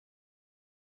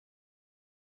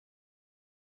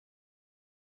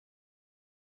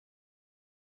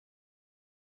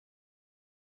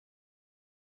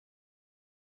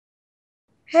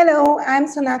Hello, I'm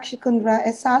Sonakshi Kundra,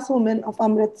 a SAS woman of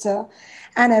Amritsar,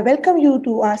 and I welcome you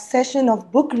to our session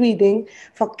of book reading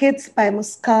for kids by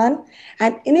Muskaan,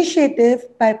 an initiative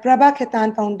by Prabha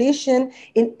Khaitan Foundation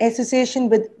in association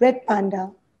with Red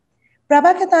Panda.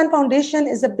 Prabha Khaitan Foundation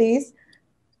is a base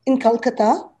in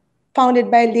Kolkata,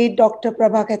 founded by late Dr.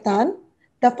 Prabha Khaitan.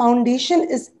 The foundation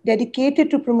is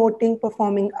dedicated to promoting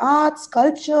performing arts,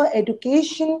 culture,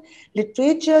 education,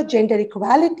 literature, gender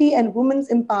equality, and women's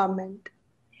empowerment.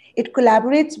 It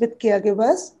collaborates with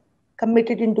caregivers,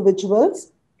 committed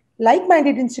individuals, like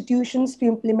minded institutions to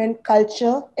implement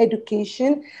culture,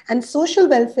 education, and social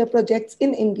welfare projects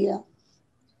in India.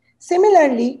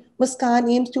 Similarly, Muskaan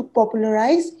aims to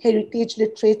popularize heritage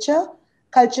literature,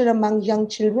 culture among young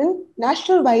children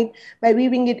nationwide by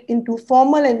weaving it into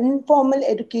formal and informal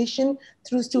education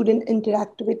through student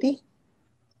interactivity.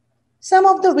 Some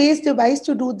of the ways devised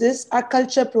to do this are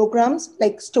culture programs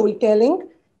like storytelling,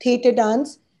 theatre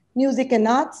dance, music and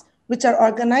arts, which are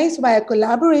organized via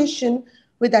collaboration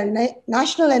with our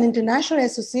national and international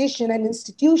association and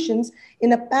institutions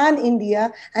in a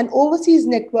pan-India and overseas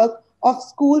network of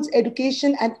schools,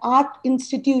 education and art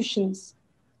institutions.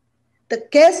 The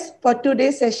guest for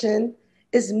today's session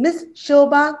is Miss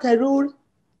Shobha Tharoor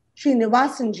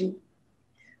Srinivasanji.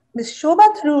 Ms.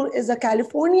 Shobha Tharoor is a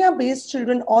California based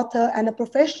children author and a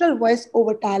professional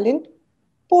voice-over talent,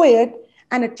 poet,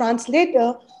 and a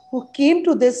translator who came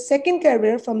to this second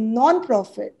career from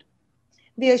non-profit,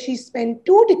 where she spent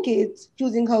 2 decades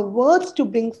using her words to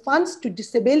bring funds to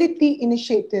disability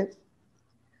initiatives.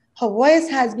 Her voice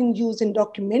has been used in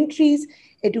documentaries,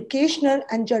 educational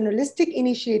and journalistic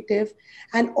initiatives,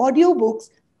 and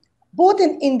audiobooks, both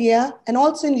in India and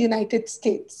also in the United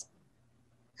States,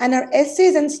 and her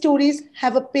essays and stories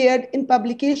have appeared in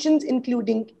publications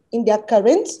including India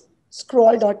Currents,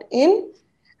 Scroll.in,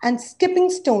 and Skipping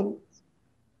Stone.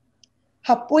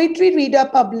 Her poetry reader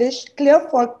published Clear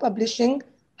Fork Publishing,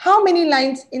 How Many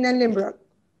Lines in a Limerick?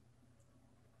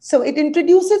 So it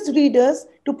introduces readers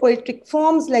to poetic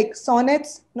forms like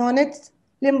sonnets, nonnets,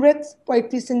 limericks,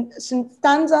 poetry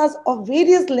stanzas of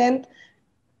various length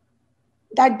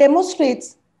that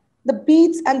demonstrates the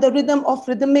beats and the rhythm of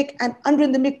rhythmic and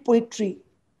unrhythmic poetry.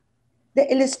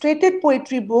 The illustrated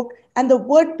poetry book and the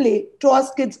wordplay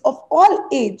draws kids of all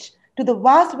age to the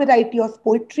vast variety of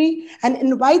poetry and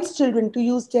invites children to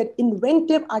use their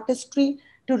inventive artistry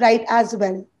to write as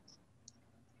well.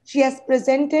 She has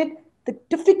presented the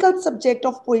difficult subject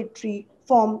of poetry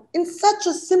form in such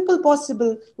a simple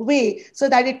possible way so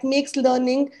that it makes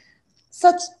learning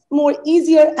such more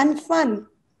easier and fun.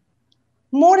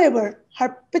 Moreover,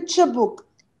 her picture book,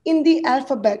 In the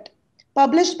Alphabet,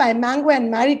 published by Mango and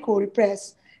Marigold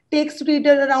Press, takes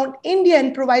reader around India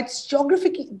and provides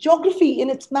geography in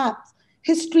its maps,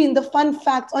 history in the fun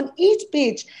facts on each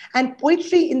page, and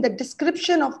poetry in the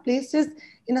description of places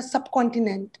in a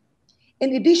subcontinent.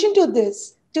 In addition to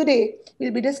this, today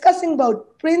we'll be discussing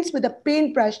about Prince with a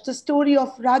Paintbrush, the story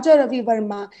of Raja Ravi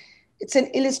Verma. It's an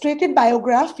illustrated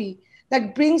biography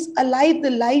that brings alive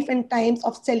the life and times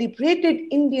of celebrated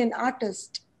Indian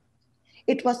artist.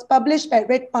 It was published by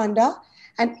Red Panda,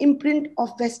 an imprint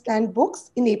of Westland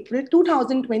Books, in April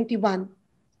 2021.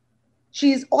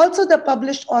 She is also the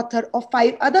published author of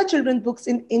 5 other children's books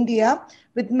in India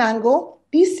with Mango,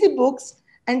 DC Books,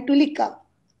 and Tulika.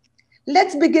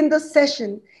 Let's begin the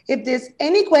session. If there's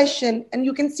any question, and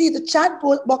you can see the chat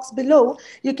box below,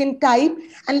 you can type,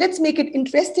 and let's make it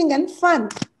interesting and fun.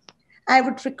 I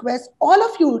would request all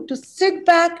of you to sit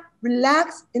back,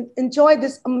 relax, and enjoy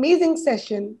this amazing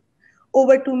session.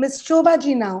 Over to Ms. Shobha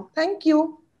ji now. Thank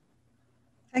you.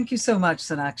 Thank you so much,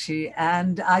 Sonakshi.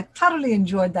 And I thoroughly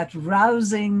enjoyed that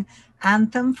rousing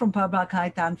anthem from Prabha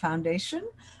Khaitan Foundation.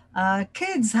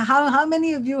 Kids, how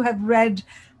many of you have read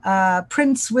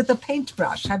Prince with a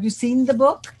Paintbrush? Have you seen the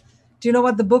book? Do you know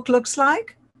what the book looks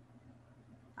like?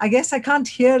 I guess I can't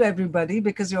hear everybody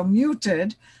because you're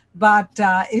muted, but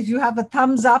if you have a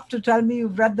thumbs up to tell me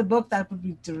you've read the book, that would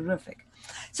be terrific.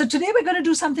 So today we're going to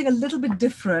do something a little bit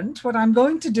different. What I'm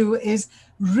going to do is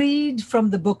read from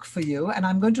the book for you, and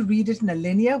I'm going to read it in a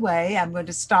linear way. I'm going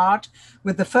to start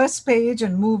with the first page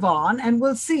and move on, and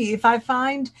we'll see. If I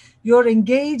find you're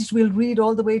engaged, we'll read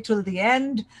all the way till the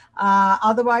end.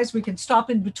 Otherwise, we can stop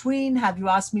in between, have you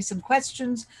ask me some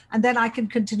questions, and then I can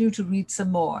continue to read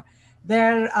some more.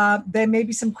 There may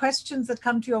be some questions that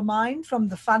come to your mind from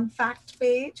the fun fact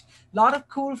page. A lot of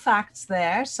cool facts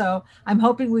there. So I'm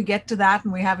hoping we get to that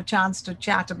and we have a chance to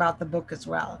chat about the book as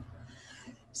well.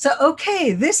 So,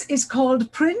 okay, this is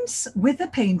called Prince with a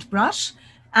Paintbrush,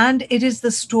 and it is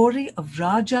the story of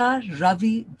Raja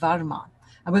Ravi Verma.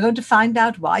 And we're going to find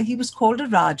out why he was called a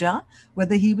Raja,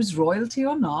 whether he was royalty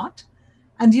or not.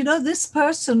 And you know, this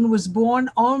person was born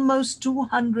almost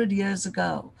 200 years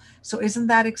ago. So isn't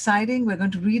that exciting? We're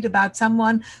going to read about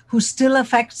someone who still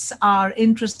affects our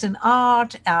interest in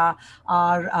art, our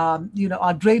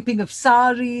draping of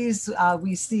saris.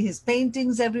 We see his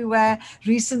paintings everywhere.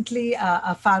 Recently,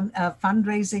 a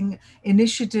fundraising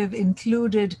initiative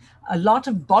included a lot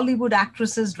of Bollywood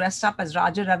actresses dressed up as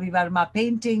Raja Ravi Verma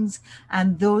paintings,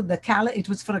 and though it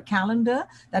was for a calendar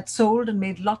that sold and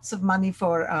made lots of money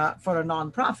for a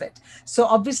non-profit. So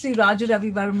obviously Raja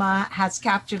Ravi Verma has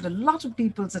captured a lot of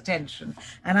people's attention,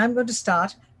 and I'm going to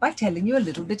start by telling you a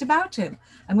little bit about him.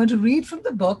 I'm going to read from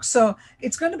the book, so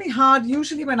it's going to be hard.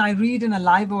 Usually when I read in a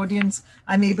live audience,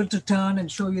 I'm able to turn and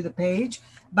show you the page,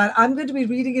 but I'm going to be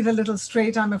reading it a little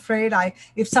straight, I'm afraid.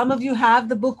 If some of you have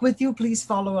the book with you, please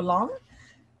follow along.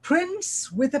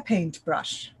 Prince with a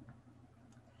Paintbrush.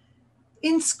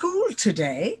 In school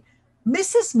today,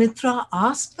 Mrs. Mitra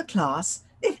asked the class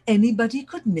if anybody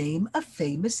could name a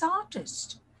famous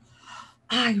artist.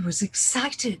 I was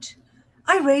excited.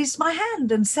 I raised my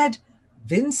hand and said,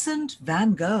 Vincent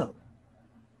van Gogh.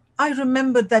 I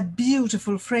remembered that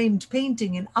beautiful framed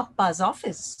painting in Appa's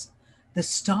office, The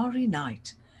Starry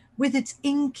Night, with its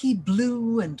inky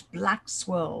blue and black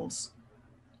swirls.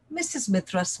 Mrs.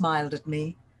 Mitra smiled at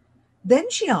me. Then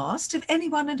she asked if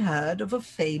anyone had heard of a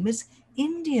famous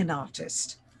Indian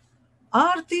artist.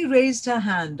 Aarti raised her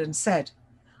hand and said,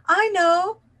 I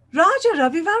know, Raja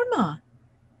Ravi Verma.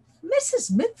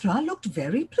 Mrs. Mitra looked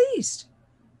very pleased.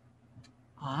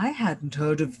 I hadn't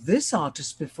heard of this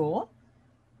artist before.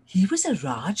 He was a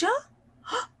Raja?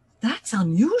 That's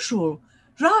unusual.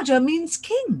 Raja means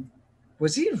king.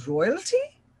 Was he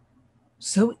royalty?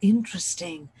 So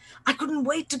interesting. I couldn't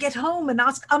wait to get home and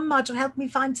ask Amma to help me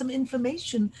find some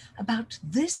information about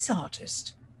this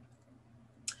artist.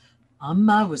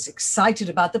 Amma was excited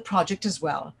about the project as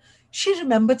well. She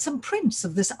remembered some prints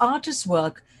of this artist's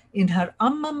work in her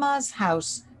Ammama's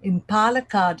house in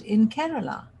Palakkad in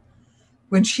Kerala.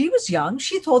 When she was young,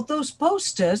 she thought those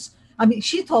pictures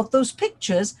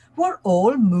were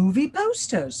all movie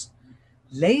posters.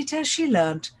 Later, she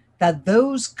learnt that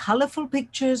those colorful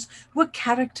pictures were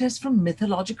characters from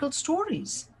mythological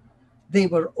stories. They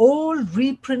were all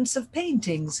reprints of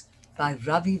paintings by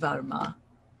Ravi Verma.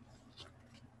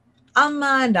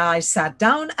 Amma and I sat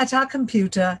down at our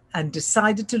computer and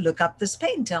decided to look up this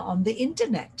painter on the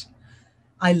internet.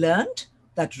 I learned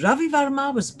that Ravi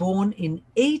Verma was born in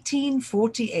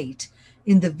 1848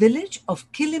 in the village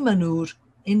of Kilimanur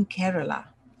in Kerala.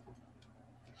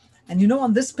 And you know,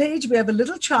 on this page, we have a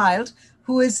little child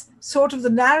who is sort of the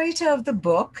narrator of the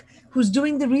book, who's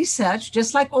doing the research,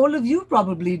 just like all of you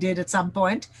probably did at some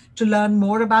point, to learn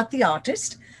more about the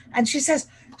artist. And she says,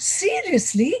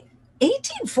 seriously,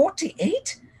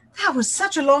 1848? That was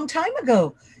such a long time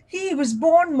ago. He was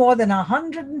born more than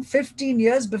 115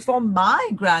 years before my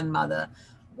grandmother.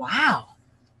 Wow.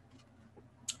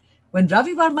 When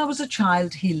Ravi Verma was a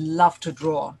child, he loved to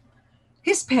draw.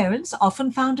 His parents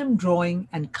often found him drawing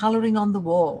and coloring on the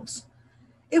walls.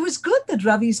 It was good that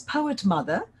Ravi's poet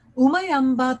mother,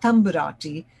 Umayamba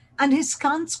Tamburati, and his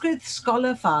Sanskrit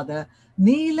scholar father,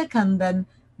 Neelakandan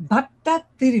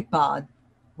Bhattatiripad,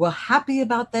 were happy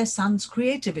about their son's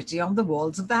creativity on the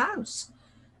walls of the house.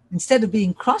 Instead of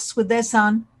being cross with their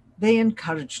son, they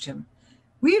encouraged him.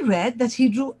 We read that he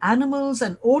drew animals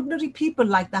and ordinary people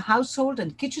like the household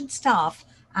and kitchen staff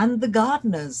and the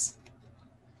gardeners.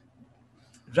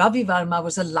 Ravi Verma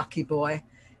was a lucky boy.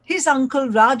 His uncle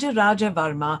Raja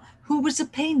Verma, who was a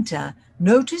painter,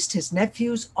 noticed his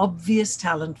nephew's obvious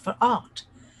talent for art.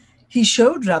 He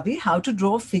showed Ravi how to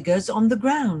draw figures on the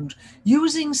ground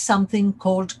using something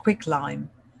called quicklime.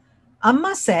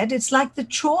 Amma said it's like the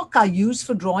chalk I use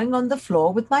for drawing on the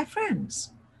floor with my friends.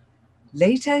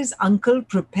 Later, his uncle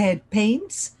prepared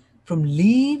paints from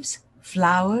leaves,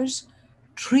 flowers,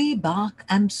 tree bark,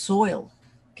 and soil.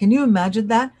 Can you imagine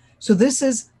that? So this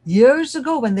is years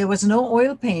ago when there was no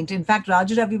oil paint. In fact,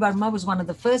 Raja Ravi Verma was one of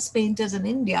the first painters in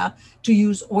India to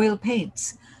use oil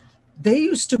paints. They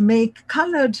used to make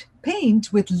colored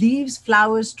paint with leaves,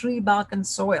 flowers, tree bark, and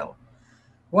soil.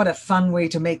 What a fun way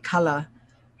to make color.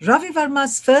 Ravi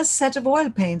Verma's first set of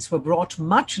oil paints were brought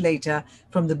much later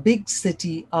from the big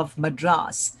city of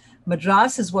Madras.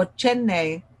 Madras is what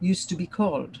Chennai used to be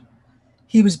called.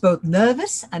 He was both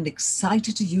nervous and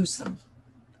excited to use them.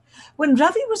 When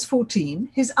Ravi was 14,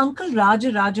 his uncle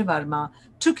Raja Verma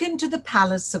took him to the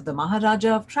palace of the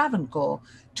Maharaja of Travancore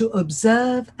to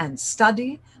observe and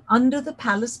study under the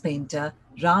palace painter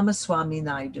Ramaswamy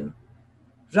Naidu.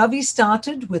 Ravi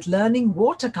started with learning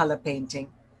watercolor painting.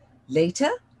 Later,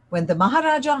 when the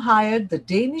Maharaja hired the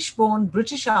Danish-born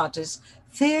British artist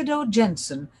Theodore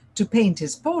Jensen to paint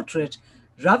his portrait,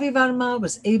 Ravi Varma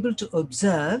was able to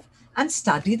observe and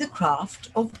study the craft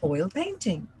of oil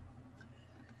painting.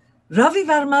 Ravi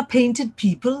Varma painted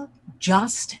people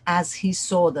just as he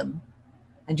saw them.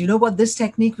 And you know what this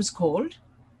technique was called?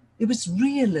 It was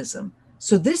realism.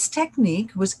 So this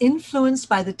technique was influenced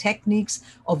by the techniques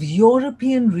of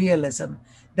European realism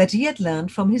that he had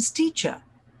learned from his teacher.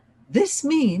 This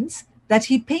means that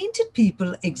he painted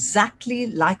people exactly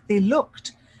like they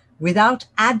looked, without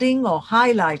adding or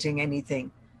highlighting anything.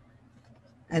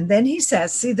 And then he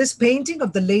says, see, this painting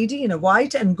of the lady in a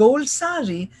white and gold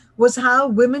sari was how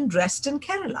women dressed in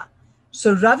Kerala.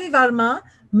 So Ravi Varma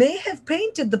may have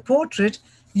painted the portrait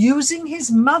using his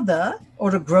mother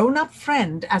or a grown-up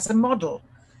friend as a model.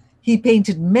 He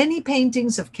painted many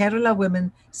paintings of Kerala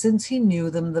women since he knew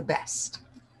them the best.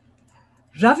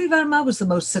 Ravi Varma was the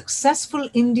most successful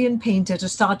Indian painter to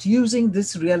start using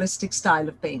this realistic style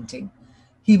of painting.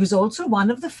 He was also one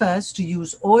of the first to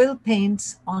use oil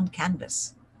paints on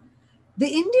canvas. The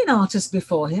Indian artists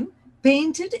before him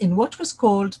painted in what was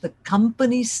called the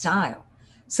company style,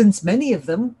 since many of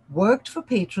them worked for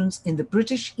patrons in the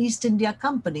British East India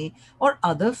Company or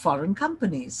other foreign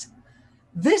companies.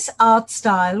 This art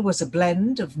style was a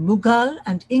blend of Mughal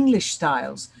and English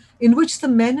styles, in which the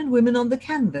men and women on the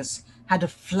canvas had a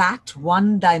flat,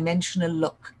 one-dimensional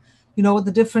look. You know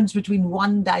the difference between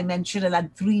one-dimensional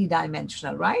and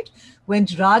three-dimensional, right? When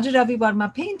Raja Ravi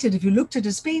Varma painted, if you looked at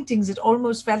his paintings, it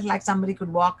almost felt like somebody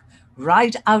could walk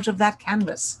right out of that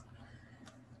canvas.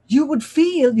 You wouldn't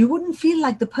feel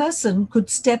like the person could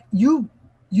step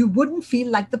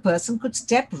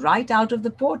right out of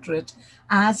the portrait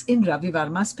as in Ravi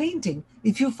Varma's painting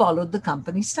if you followed the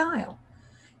company style.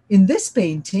 In this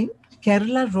painting,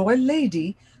 Kerala Royal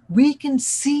Lady, we can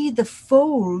see the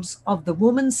folds of the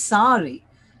woman's sari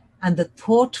and the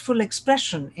thoughtful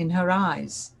expression in her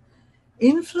eyes.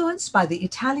 Influenced by the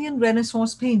Italian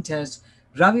Renaissance painters,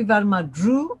 Ravi Varma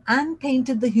drew and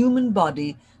painted the human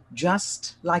body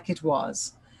just like it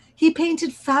was. He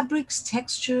painted fabrics,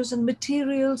 textures, and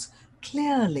materials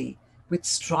clearly with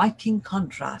striking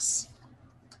contrasts.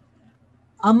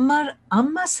 Amma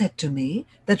said to me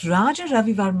that Raja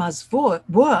Ravi Varma's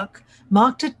work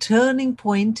marked a turning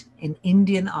point in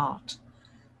Indian art.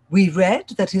 We read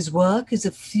that his work is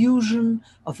a fusion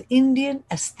of Indian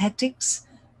aesthetics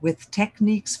with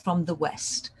techniques from the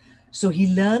West. So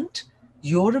he learnt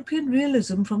European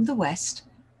realism from the West,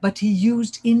 but he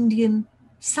used Indian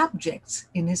subjects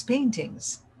in his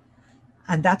paintings.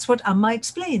 And that's what Amma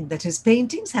explained, that his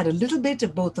paintings had a little bit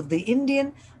of both of the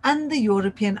Indian and the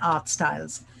European art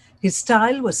styles. His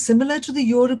style was similar to the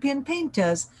European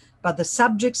painters, but the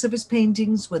subjects of his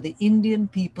paintings were the Indian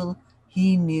people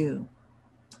he knew.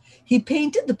 He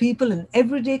painted the people in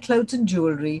everyday clothes and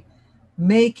jewelry,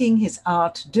 making his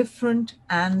art different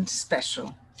and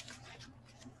special.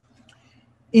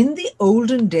 In the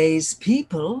olden days,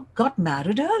 people got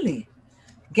married early.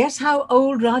 Guess how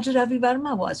old Raja Ravi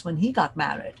Varma was when he got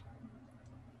married?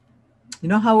 You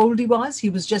know how old he was? He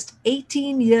was just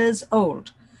 18 years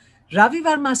old. Ravi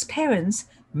Varma's parents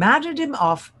married him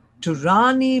off to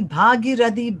Rani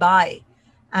Bhagirathi Bai.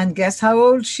 And guess how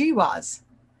old she was?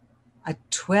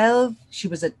 She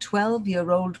was a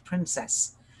 12-year-old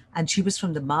princess. And she was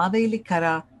from the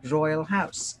Mavelikara royal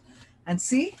house. And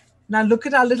see, now look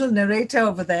at our little narrator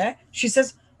over there. She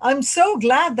says, I'm so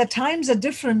glad that times are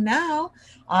different now.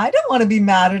 I don't want to be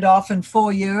married off in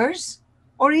 4 years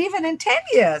or even in 10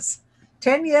 years.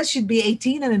 10 years she'd be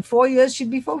 18 and in 4 years she'd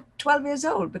be 12 years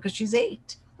old because she's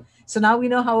 8. So now we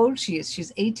know how old she is.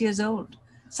 She's 8 years old.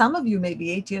 Some of you may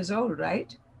be 8 years old,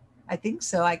 right? I think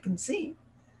so, I can see.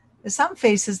 There's some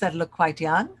faces that look quite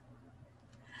young.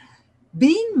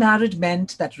 Being married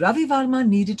meant that Ravi Varma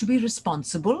needed to be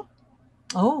responsible.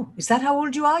 Oh, is that how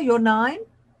old you are? You're 9?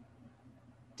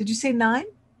 Did you say 9?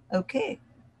 Okay.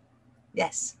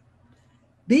 Yes.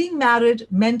 Being married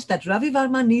meant that Ravi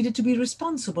Varma needed to be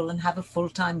responsible and have a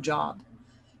full-time job.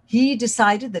 He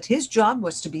decided that his job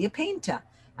was to be a painter,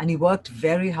 and he worked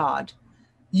very hard.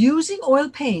 Using oil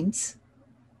paints,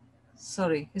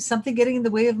 sorry, is something getting in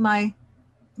the way of my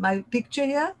picture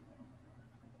here?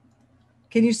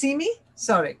 Can you see me?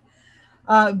 Sorry.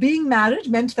 Being married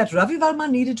meant that Ravi Varma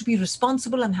needed to be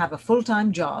responsible and have a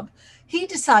full-time job. He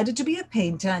decided to be a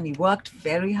painter and he worked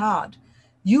very hard.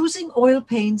 Using oil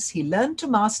paints, he learned to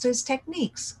master his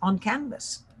techniques on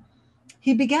canvas.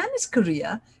 He began his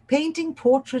career painting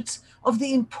portraits of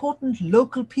the important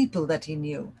local people that he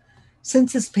knew.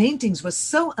 Since his paintings were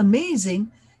so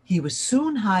amazing, he was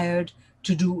soon hired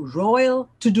to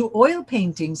do oil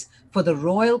paintings for the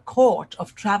royal court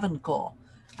of Travancore,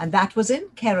 and that was in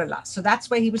Kerala. So that's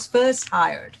where he was first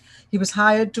hired. He was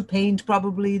hired to paint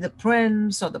probably the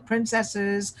prince or the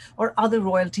princesses or other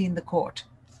royalty in the court.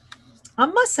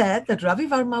 Amma said that Ravi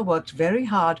Varma worked very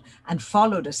hard and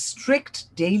followed a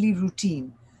strict daily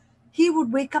routine. He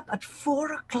would wake up at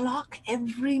 4 o'clock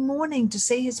every morning to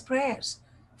say his prayers.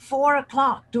 4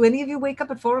 o'clock. Do any of you wake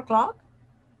up at 4 o'clock?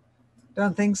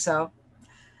 Don't think so.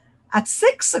 At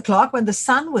 6 o'clock, when the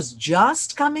sun was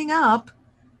just coming up,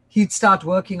 he'd start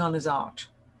working on his art.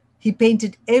 He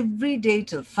painted every day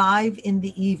till 5 in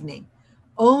the evening.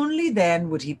 Only then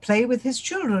would he play with his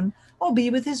children or be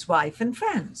with his wife and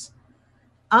friends.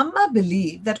 Amma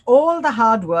believed that all the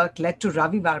hard work led to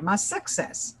Ravi Varma's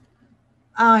success.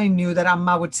 I knew that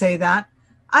Amma would say that.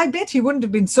 I bet he wouldn't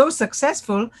have been so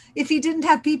successful if he didn't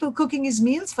have people cooking his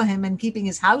meals for him and keeping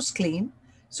his house clean.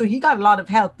 So he got a lot of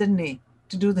help, didn't he,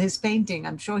 to do his painting?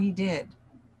 I'm sure he did.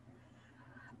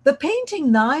 The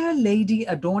painting Naya Lady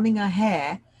Adorning Her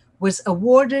Hair was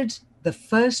awarded the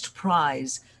first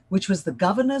prize, which was the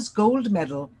Governor's Gold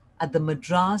Medal at the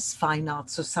Madras Fine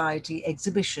Arts Society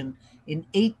exhibition in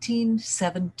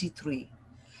 1873.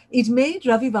 It made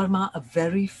Ravi Varma a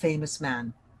very famous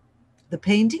man. The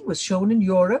painting was shown in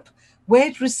Europe, where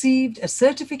it received a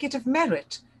certificate of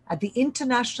merit at the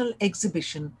international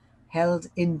exhibition held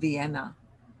in Vienna.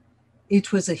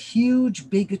 It was a huge,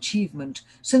 big achievement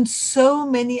since so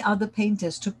many other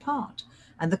painters took part,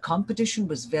 and the competition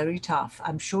was very tough.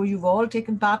 I'm sure you've all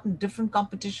taken part in different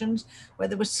competitions where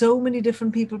there were so many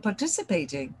different people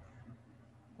participating.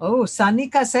 Oh,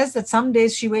 Sanika says that some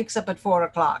days she wakes up at 4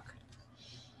 o'clock.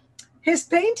 His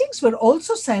paintings were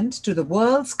also sent to the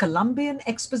World's Columbian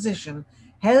Exposition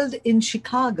held in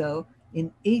Chicago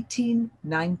in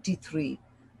 1893.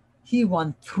 He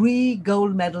won 3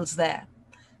 gold medals there.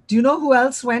 Do you know who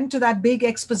else went to that big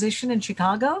exposition in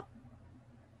Chicago?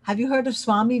 Have you heard of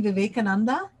Swami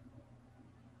Vivekananda?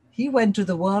 He went to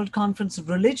the World Conference of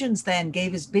Religions there and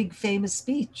gave his big famous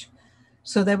speech.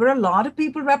 So there were a lot of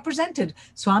people represented.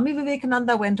 Swami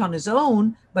Vivekananda went on his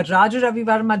own, but Raja Ravi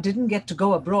Varma didn't get to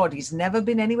go abroad. He's never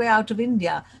been anywhere out of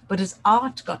India, but his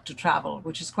art got to travel,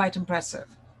 which is quite impressive.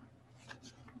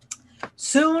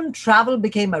 Soon, travel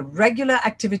became a regular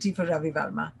activity for Ravi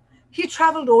Varma. He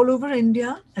traveled all over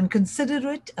India and considered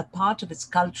it a part of his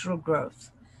cultural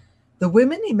growth. The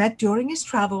women he met during his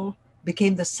travel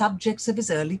became the subjects of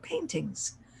his early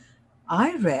paintings.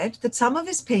 I read that some of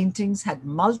his paintings had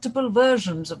multiple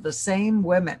versions of the same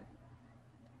women.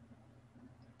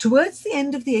 Towards the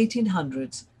end of the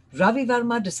 1800s, Ravi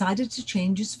Varma decided to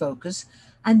change his focus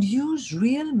and use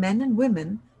real men and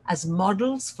women as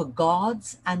models for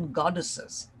gods and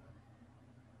goddesses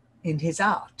in his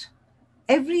art.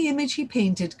 Every image he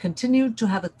painted continued to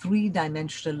have a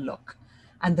 3-dimensional look,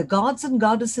 and the gods and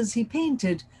goddesses he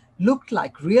painted looked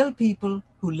like real people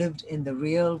who lived in the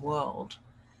real world.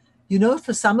 You know,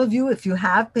 for some of you, if you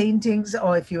have paintings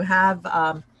or if you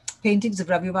have paintings of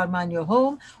Ravi Varma in your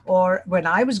home, or when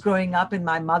I was growing up in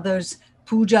my mother's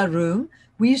puja room,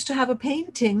 we used to have a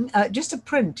painting, just a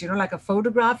print, you know, like a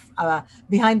photograph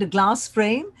behind a glass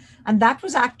frame. And that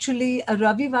was actually a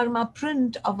Ravi Varma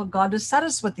print of a goddess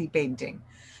Saraswati painting.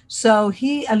 So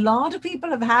a lot of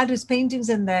people have had his paintings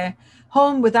in their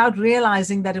home without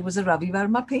realizing that it was a Ravi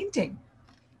Varma painting.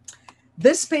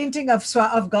 This painting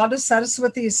of goddess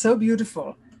Saraswati is so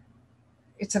beautiful.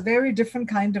 It's a very different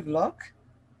kind of look.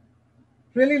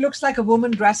 Really looks like a woman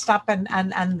dressed up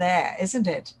and there, isn't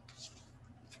it?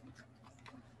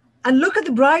 And look at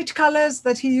the bright colors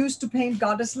that he used to paint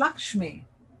goddess Lakshmi.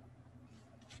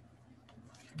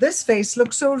 This face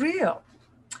looks so real.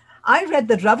 I read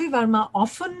that Ravi Varma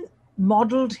often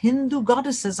modeled Hindu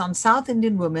goddesses on South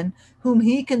Indian women whom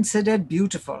he considered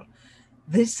beautiful.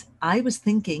 I was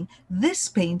thinking, this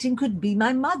painting could be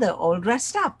my mother all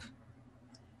dressed up.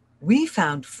 We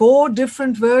found 4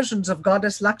 different versions of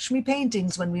goddess Lakshmi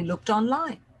paintings when we looked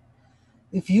online.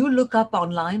 If you look up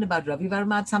online about Ravi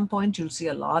Varma at some point, you'll see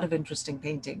a lot of interesting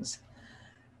paintings.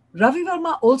 Ravi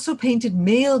Varma also painted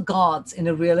male gods in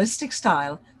a realistic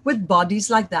style with bodies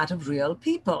like that of real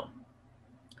people.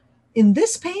 In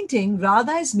this painting,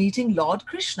 Radha is meeting Lord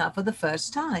Krishna for the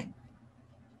first time.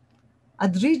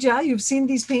 Adrija, you've seen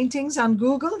these paintings on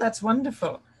Google? That's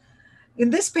wonderful. In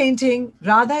this painting,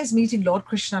 Radha is meeting Lord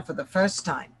Krishna for the first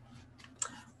time.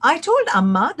 I told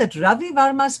Amma that Ravi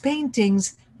Varma's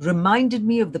paintings reminded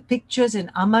me of the pictures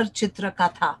in Amar Chitra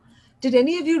Katha. Did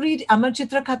any of you read Amar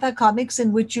Chitra Katha comics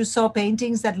in which you saw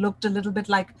paintings that looked a little bit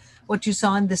like what you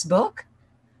saw in this book?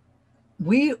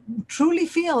 We truly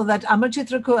feel that Amar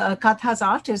Chitra Katha's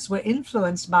artists were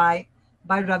influenced by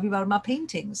by Ravi Varma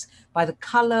paintings, by the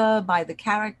color, by the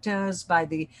characters, by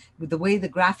the way the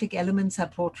graphic elements are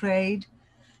portrayed.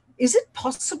 Is it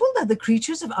possible that the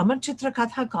creatures of Amar Chitra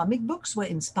Katha comic books were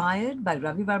inspired by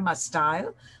Ravi Varma's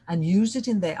style and used it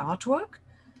in their artwork?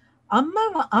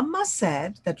 Amma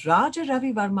said that Raja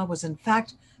Ravi Varma was in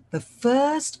fact the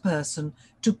first person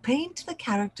to paint the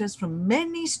characters from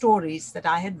many stories that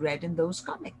I had read in those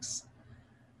comics.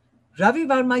 Ravi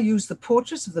Varma used the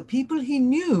portraits of the people he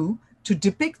knew to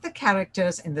depict the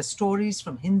characters in the stories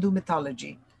from Hindu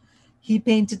mythology. He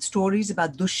painted stories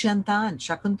about Dushyanta and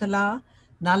Shakuntala,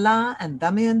 Nala and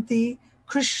Damayanti,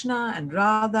 Krishna and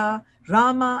Radha,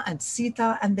 Rama and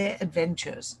Sita and their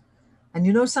adventures. And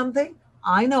you know something?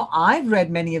 I know I've read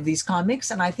many of these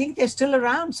comics and I think they're still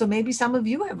around, so maybe some of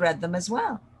you have read them as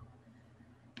well.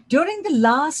 During the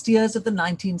last years of the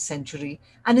 19th century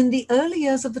and in the early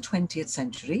years of the 20th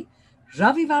century,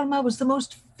 Ravi Varma was the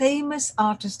most famous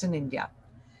artist in India.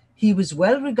 He was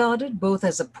well regarded both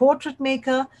as a portrait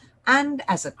maker and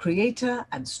as a creator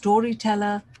and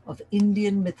storyteller of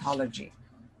Indian mythology.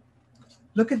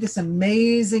 Look at this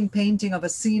amazing painting of a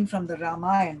scene from the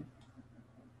Ramayana.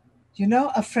 You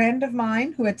know, a friend of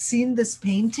mine who had seen this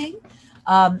painting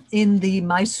in the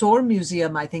Mysore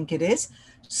Museum, I think it is,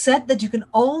 said that you can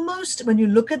almost, when you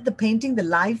look at the painting, the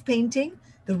live painting,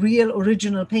 the real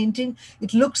original painting,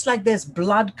 it looks like there's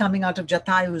blood coming out of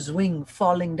Jatayu's wing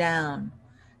falling down.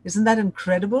 Isn't that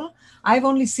incredible? I've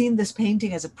only seen this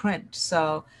painting as a print.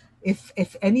 So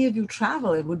if any of you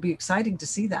travel, it would be exciting to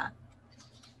see that.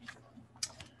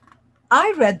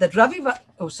 I read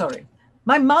that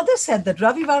My mother said that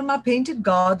Ravi Varma painted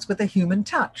gods with a human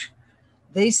touch.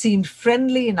 They seemed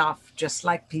friendly enough, just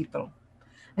like people.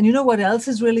 And you know what else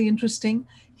is really interesting?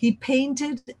 He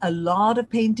painted a lot of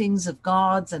paintings of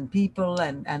gods and people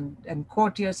and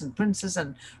courtiers and princes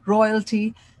and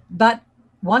royalty. But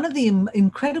one of the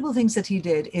incredible things that he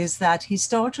did is that he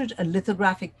started a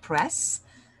lithographic press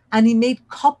and he made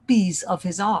copies of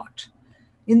his art.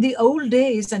 In the old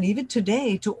days and even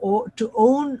today, to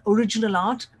own original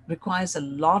art requires a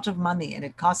lot of money and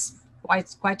it costs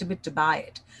quite a bit to buy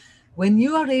it. When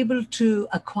you are able to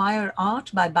acquire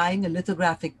art by buying a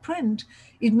lithographic print,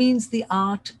 it means the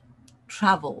art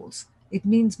travels. It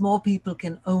means more people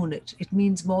can own it. It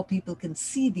means more people can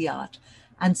see the art.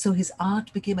 And so his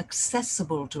art became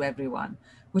accessible to everyone,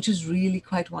 which is really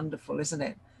quite wonderful, isn't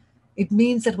it? It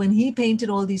means that when he painted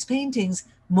all these paintings,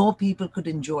 more people could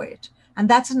enjoy it. And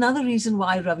that's another reason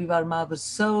why Ravi Varma was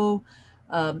so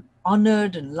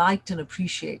honored and liked and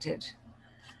appreciated.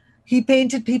 He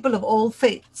painted people of all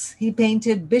faiths. He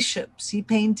painted bishops. He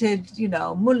painted,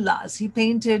 mullahs. He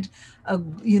painted,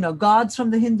 gods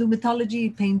from the Hindu mythology. He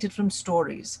painted from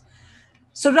stories.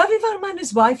 So Ravi Varma and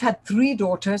his wife had 3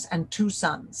 daughters and 2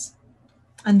 sons.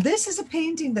 And this is a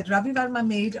painting that Ravi Varma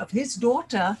made of his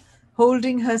daughter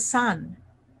holding her son.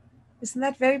 Isn't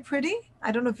that very pretty?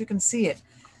 I don't know if you can see it.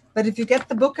 But if you get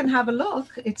the book and have a look,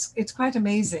 it's quite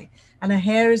amazing. And her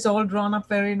hair is all drawn up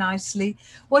very nicely.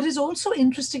 What is also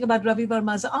interesting about Ravi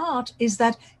Varma's art is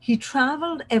that he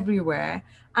traveled everywhere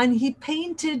and he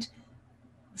painted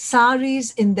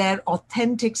saris in their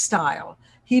authentic style.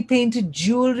 He painted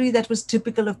jewelry that was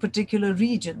typical of particular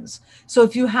regions. So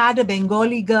if you had a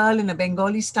Bengali girl in a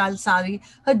Bengali style sari,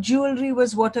 her jewelry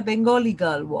was what a Bengali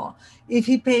girl wore. If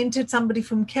he painted somebody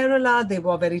from Kerala, they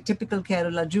wore very typical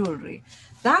Kerala jewelry.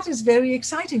 That is very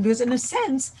exciting because in a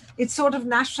sense, it's sort of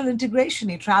national integration.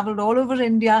 He traveled all over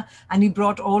India and he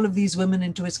brought all of these women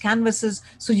into his canvases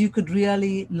so you could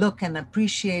really look and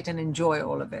appreciate and enjoy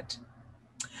all of it.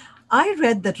 I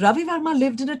read that Ravi Varma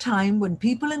lived in a time when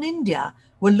people in India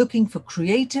were looking for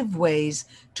creative ways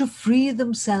to free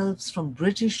themselves from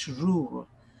British rule.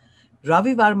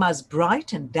 Ravi Varma's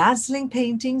bright and dazzling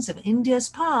paintings of India's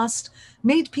past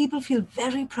made people feel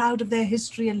very proud of their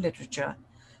history and literature.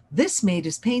 This made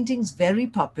his paintings very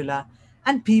popular,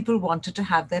 and people wanted to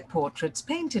have their portraits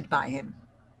painted by him.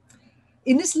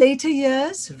 In his later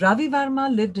years, Ravi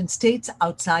Varma lived in states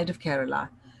outside of Kerala.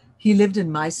 He lived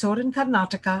in Mysore in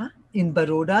Karnataka, in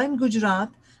Baroda in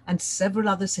Gujarat, and several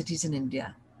other cities in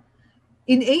India.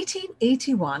 In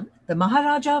 1881, the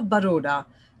Maharaja of Baroda,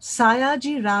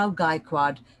 Sayaji Rao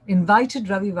Gaikwad, invited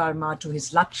Ravi Varma to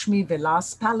his Lakshmi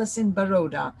Vilas Palace in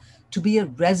Baroda to be a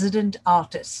resident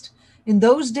artist. In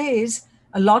those days,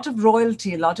 a lot of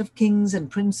royalty, a lot of kings and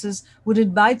princes would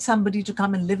invite somebody to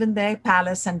come and live in their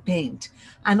palace and paint.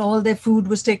 And all their food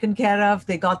was taken care of.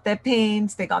 They got their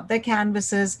paints, they got their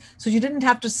canvases. So you didn't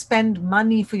have to spend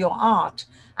money for your art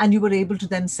and you were able to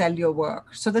then sell your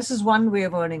work. So this is one way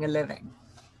of earning a living.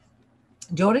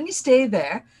 During his stay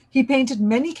there, He painted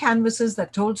many canvases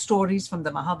that told stories from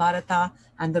the Mahabharata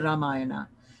and the Ramayana.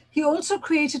 He also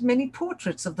created many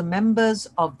portraits of the members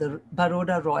of the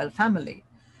Baroda royal family.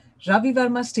 Ravi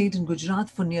Verma stayed in Gujarat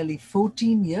for nearly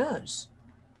 14 years.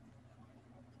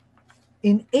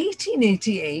 In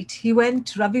 1888,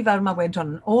 Ravi Verma went on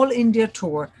an all India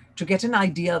tour to get an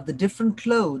idea of the different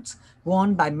clothes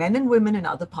worn by men and women in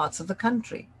other parts of the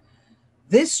country.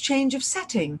 This change of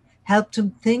setting helped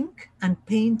him think and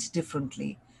paint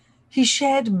differently. He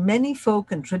shared many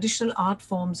folk and traditional art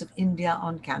forms of India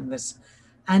on canvas,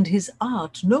 and his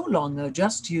art no longer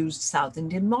just used South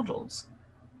Indian models.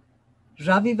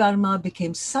 Ravi Verma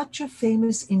became such a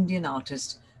famous Indian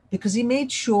artist because he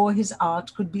made sure his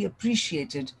art could be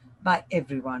appreciated by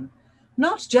everyone,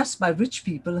 not just by rich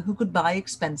people who could buy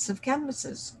expensive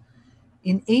canvases.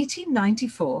 In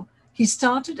 1894, he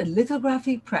started a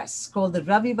lithography press called the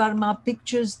Ravi Verma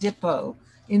Pictures Depot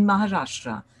in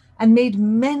Maharashtra and made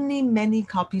many, many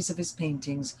copies of his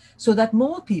paintings so that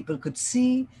more people could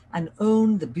see and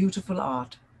own the beautiful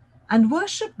art and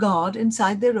worship God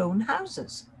inside their own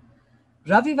houses.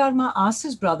 Ravi Verma asked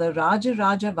his brother Raja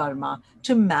Varma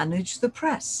to manage the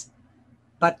press.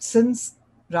 But since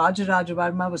Raja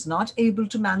Varma was not able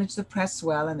to manage the press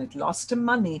well and it lost him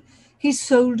money, he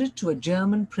sold it to a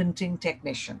German printing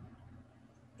technician.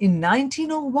 In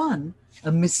 1901,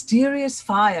 a mysterious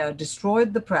fire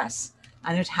destroyed the press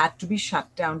and it had to be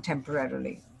shut down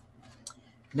temporarily.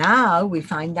 Now we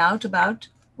find out about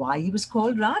why he was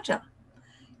called Raja.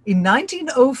 In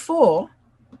 1904,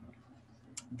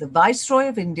 the Viceroy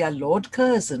of India, Lord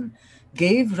Curzon,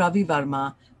 gave Ravi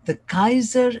Verma the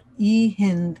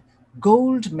Kaiser-i-Hind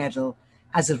Gold Medal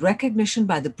as a recognition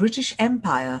by the British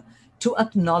Empire to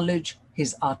acknowledge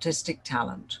his artistic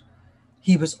talent.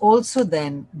 He was also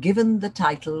then given the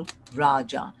title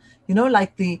Raja. You know,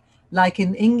 like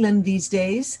in England these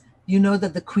days, you know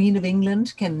that the Queen of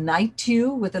England can knight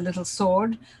you with a little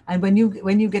sword, and when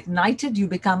you get knighted, you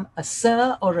become a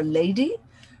sir or a lady.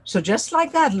 So just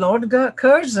like that, Lord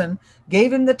Curzon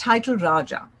gave him the title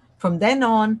Raja. From then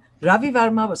on, Ravi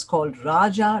Verma was called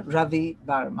Raja Ravi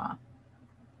Verma.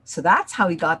 So that's how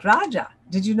he got Raja.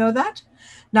 Did you know that?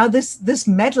 Now this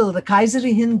medal, the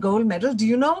Kaiser-i-Hind Gold Medal, do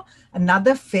you know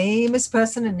another famous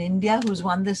person in India who's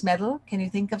won this medal? Can you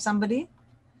think of somebody?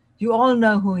 You all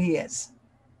know who he is.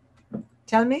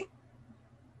 Tell me.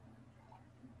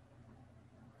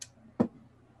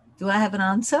 Do I have an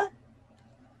answer?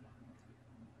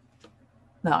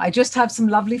 No, I just have some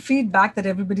lovely feedback that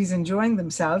everybody's enjoying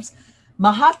themselves.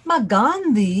 Mahatma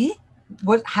Gandhi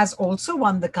has also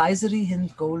won the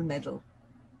Kaiser-i-Hind Gold Medal.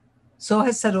 So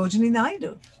has Sarojini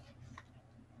Naidu.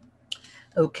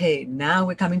 Okay, now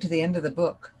we're coming to the end of the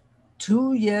book.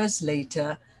 2 years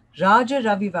later, Raja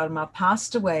Ravi Verma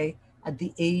passed away at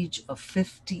the age of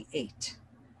 58.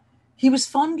 He was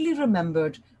fondly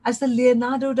remembered as the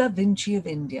Leonardo da Vinci of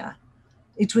India.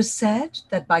 It was said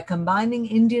that by combining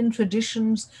Indian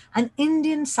traditions and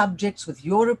Indian subjects with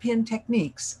European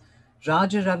techniques,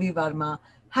 Raja Ravi Verma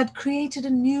had created a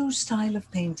new style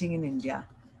of painting in India,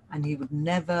 and he would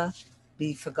never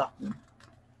be forgotten.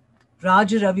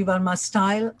 Raja Ravi Verma's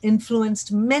style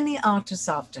influenced many artists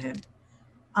after him.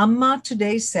 Amma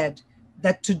today said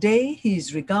that today he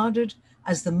is regarded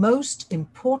as the most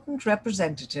important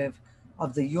representative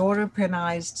of the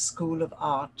Europeanized school of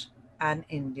art and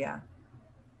India.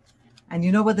 And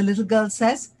you know what the little girl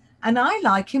says? And I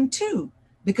like him too,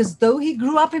 because though he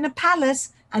grew up in a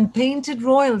palace and painted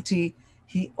royalty,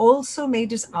 he also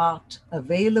made his art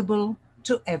available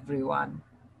to everyone.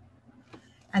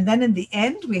 And then in the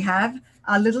end, we have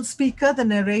our little speaker, the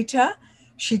narrator.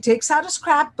 She takes out a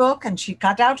scrapbook and she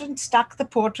cut out and stuck the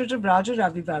portrait of Raja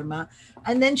Ravi Verma.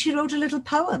 And then she wrote a little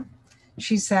poem.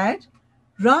 She said,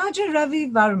 Raja Ravi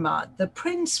Verma, the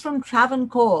prince from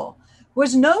Travancore,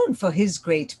 was known for his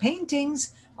great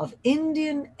paintings of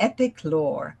Indian epic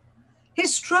lore.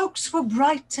 His strokes were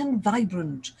bright and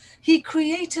vibrant. He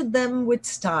created them with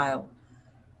style.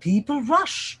 People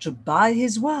rushed to buy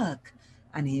his work,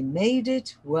 and he made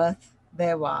it worth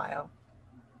their while.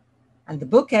 And the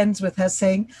book ends with her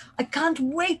saying, I can't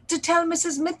wait to tell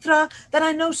Mrs. Mitra that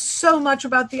I know so much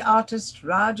about the artist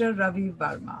Raja Ravi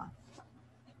Verma.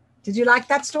 Did you like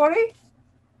that story?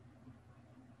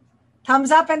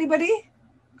 Thumbs up, anybody?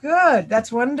 Good,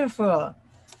 that's wonderful.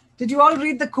 Did you all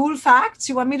read the cool facts?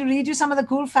 You want me to read you some of the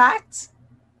cool facts?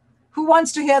 Who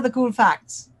wants to hear the cool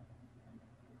facts?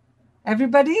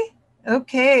 Everybody?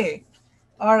 Okay.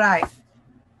 All right.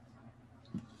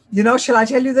 You know, shall I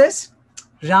tell you this?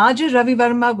 Raja Ravi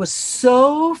Verma was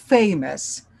so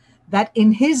famous that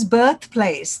in his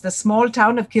birthplace, the small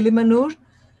town of Kilimanur,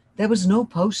 there was no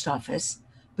post office,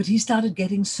 But he started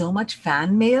getting so much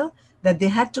fan mail that they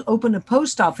had to open a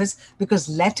post office because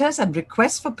letters and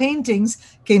requests for paintings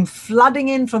came flooding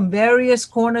in from various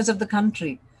corners of the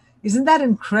country. Isn't that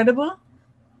incredible?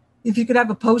 If you could have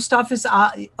a post office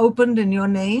opened in your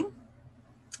name.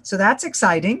 So that's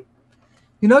exciting.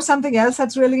 You know something else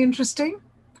that's really interesting?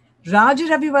 Raja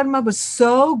Ravi Verma was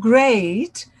so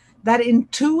great that in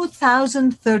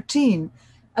 2013,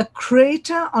 a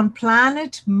crater on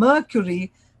planet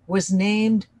Mercury was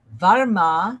named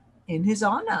Varma in his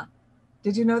honor.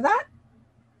 Did you know that?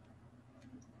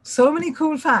 So many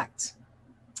cool facts.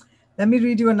 Let me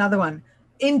read you another one.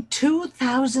 In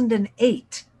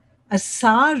 2008, a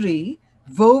sari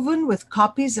woven with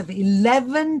copies of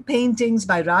 11 paintings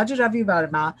by Raja Ravi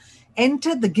Verma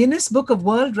entered the Guinness Book of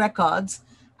World Records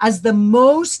as the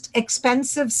most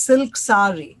expensive silk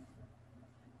sari.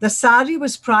 The sari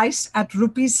was priced at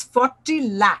rupees 40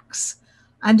 lakhs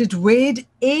and it weighed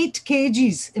 8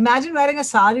 kgs. Imagine wearing a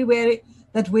sari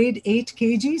that weighed 8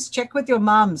 kgs. Check with your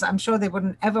moms. I'm sure they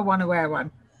wouldn't ever want to wear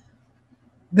one.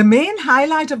 The main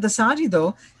highlight of the sari,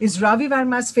 though, is Ravi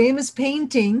Verma's famous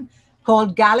painting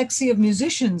called Galaxy of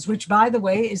Musicians, which, by the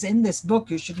way, is in this book.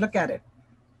 You should look at it.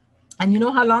 And you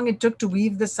know how long it took to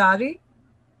weave the sari?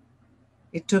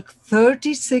 It took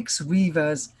 36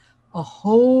 weavers a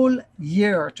whole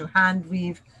year to hand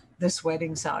weave this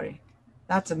wedding sari.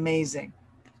 That's amazing.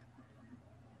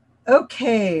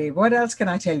 Okay, what else can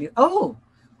I tell you? Oh,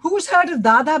 who's heard of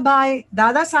Dada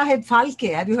Saheb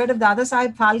Phalke? Have you heard of Dada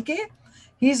Saheb Phalke?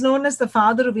 He's known as the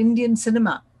father of Indian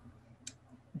cinema.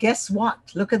 Guess what?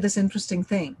 Look at this interesting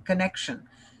connection.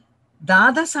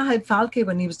 Dada Saheb Phalke,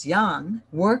 when he was young,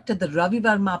 worked at the Ravi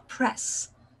Verma press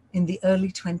in the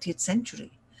early 20th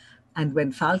century. And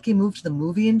when Phalke moved to the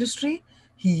movie industry,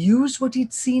 he used what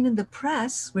he'd seen in the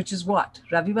press, which is what?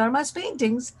 Ravi Verma's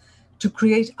paintings, to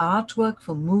create artwork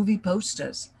for movie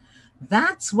posters.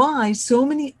 That's why so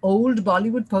many old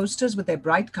Bollywood posters with their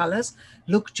bright colors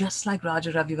look just like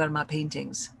Raja Ravi Verma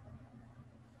paintings.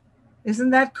 Isn't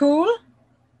that cool?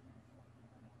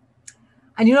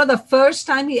 And you know, the first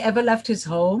time he ever left his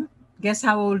home, guess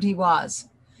how old he was?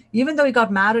 Even though he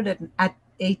got married at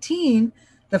 18,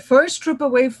 the first trip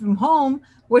away from home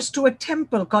was to a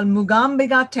temple called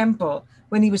Mugambiga Temple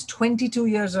when he was 22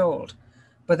 years old.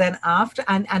 But then after,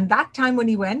 and that time when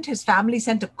he went, his family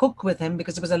sent a cook with him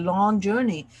because it was a long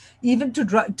journey. Even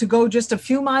to go just a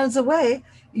few miles away,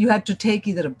 you had to take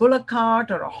either a bullock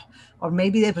cart or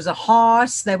maybe there was a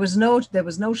horse. There was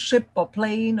no ship or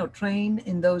plane or train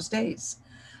in those days.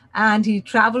 And he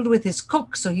traveled with his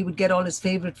cook, so he would get all his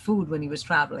favorite food when he was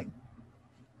traveling.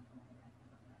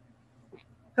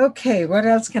 Okay, what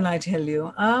else can I tell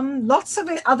you? Lots of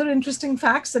other interesting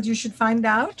facts that you should find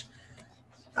out.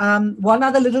 One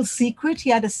other little secret, he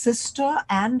had a sister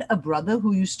and a brother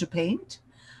who used to paint.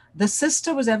 The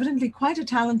sister was evidently quite a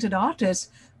talented artist,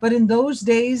 but in those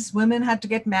days, women had to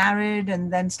get married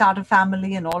and then start a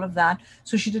family and all of that,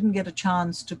 so she didn't get a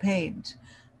chance to paint,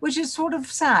 which is sort of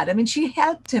sad. I mean, she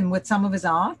helped him with some of his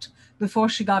art before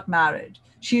she got married.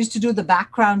 She used to do the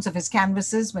backgrounds of his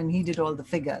canvases when he did all the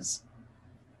figures.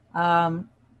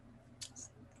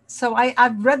 So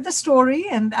I've read the story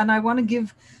and I want to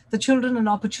give the children an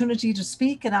opportunity to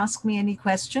speak and ask me any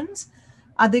questions.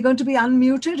 Are they going to be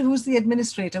unmuted? Who's the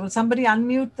administrator? Will somebody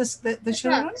unmute the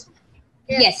children?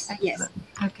 Yes, yes.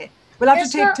 Okay. We'll have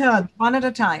to take turns, one at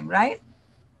a time, right?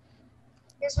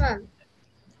 Yes, ma'am.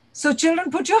 So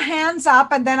children, put your hands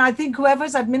up and then I think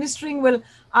whoever's administering will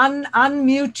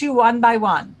unmute you one by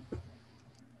one.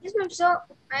 Yes, ma'am. So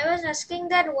I was asking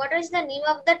that what is the name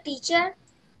of the teacher?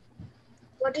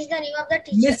 What is the name of the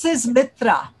teacher? Mrs.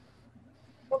 Mitra.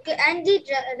 Okay, and the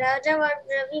Raja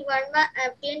Ravi Verma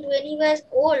obtained when he was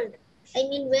old. I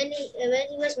mean, when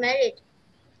he was married.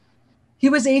 He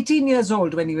was 18 years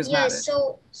old when he was married. Yes,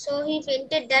 so he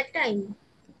painted that time.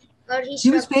 Or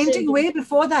he was painting way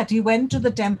before that. He went to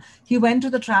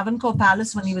the Travancore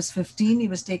Palace when he was 15. He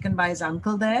was taken by his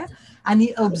uncle there and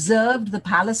he observed the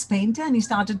palace painter and he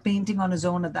started painting on his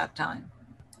own at that time.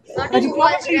 Not But in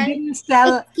walls, right? didn't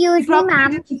sell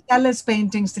his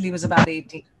paintings till he was about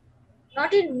 18.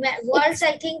 Not in walls,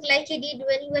 I think, like he did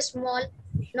when he was small.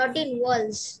 Not in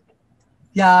walls.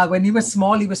 Yeah, when he was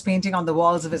small, he was painting on the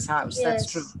walls of his house. Yes.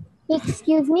 That's true.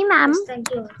 Excuse me, ma'am. Yes, thank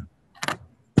you.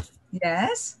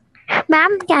 Yes?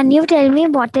 Ma'am, can you tell me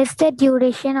what is the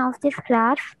duration of this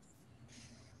class?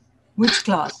 Which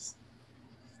class?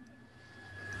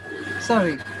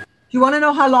 Sorry. You want to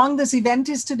know how long this event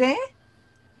is today?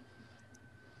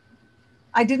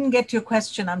 I didn't get your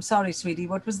question. I'm sorry, sweetie.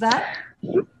 What was that?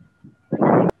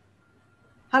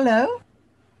 Hello?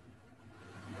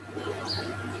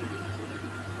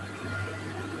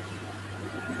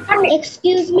 Ma'am,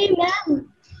 excuse me,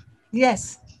 ma'am.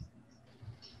 Yes.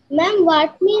 Ma'am,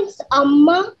 what means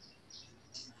Amma?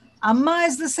 Amma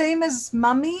is the same as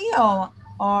mummy or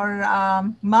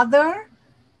mother.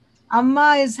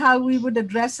 Amma is how we would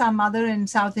address our mother in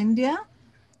South India.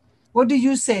 What do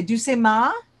you say? Do you say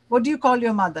ma? What do you call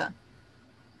your mother?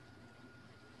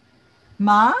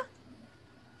 Ma?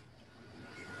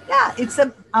 Yeah,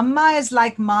 Amma is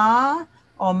like ma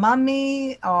or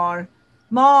mummy or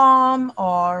mom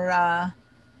or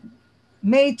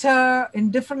mater.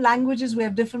 In different languages, we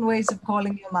have different ways of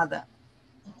calling your mother.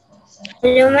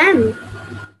 Hello, ma'am.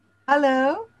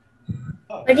 Hello.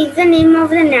 What is the name of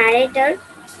the narrator?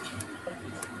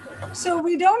 So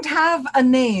we don't have a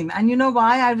name. And you know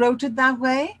why I wrote it that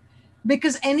way?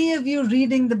 Because any of you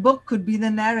reading the book could be the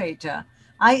narrator.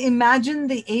 I imagine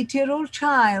the 8-year-old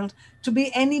child to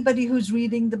be anybody who's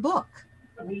reading the book.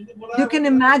 You can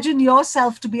imagine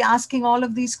yourself to be asking all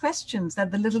of these questions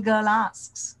that the little girl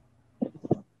asks.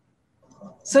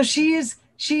 So she is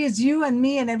you and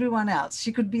me and everyone else.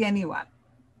 She could be anyone.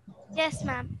 Yes,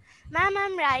 ma'am. Ma'am,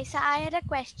 I'm Raisa. I had a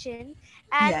question.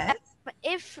 And Yes.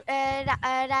 if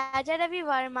Raja Ravi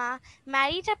Verma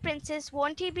married a princess,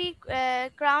 won't he be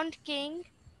crowned king?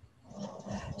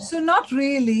 So not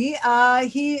really.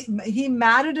 He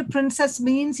married a princess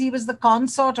means he was the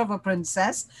consort of a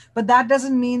princess, but that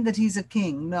doesn't mean that he's a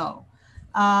king. No.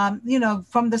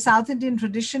 From the South Indian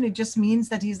tradition, it just means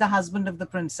that he's the husband of the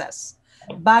princess.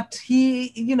 But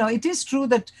it is true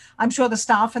that I'm sure the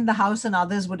staff in the house and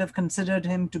others would have considered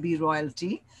him to be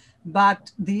royalty.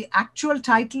 But the actual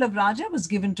title of Raja was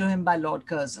given to him by Lord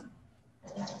Curzon.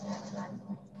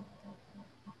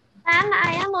 Ma'am,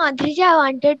 I am Adrija. I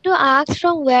wanted to ask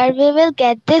from where we will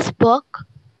get this book.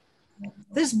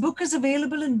 This book is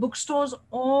available in bookstores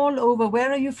all over.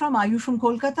 Where are you from? Are you from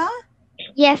Kolkata?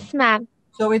 Yes, ma'am.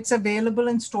 So it's available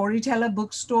in Storyteller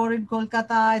bookstore in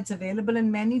Kolkata. It's available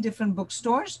in many different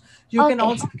bookstores. You can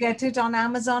also get it on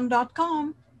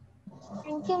Amazon.com.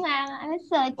 Thank you, ma'am. I was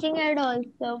searching it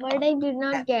also, but I did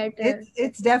not get it.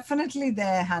 It's definitely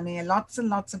there, honey. Lots and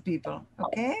lots of people.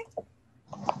 Okay.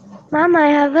 Ma'am, I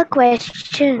have a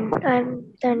question. I'm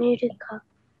Tanirika.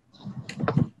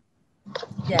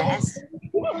 Yes.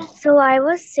 So I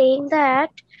was saying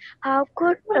that how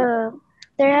could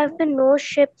there have been no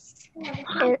ships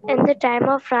in the time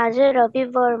of Raja Ravi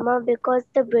Verma because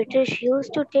the British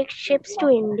used to take ships to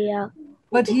India.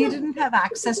 But he didn't have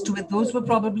access to it. Those were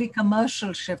probably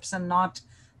commercial ships and not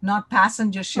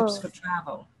passenger ships for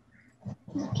travel.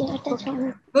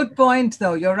 Good point,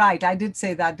 though. You're right. I did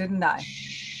say that, didn't I?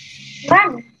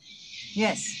 Ma'am.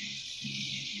 Yes.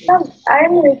 Ma'am, I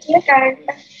am looking at.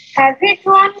 Have we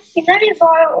drawn sceneries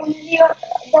or only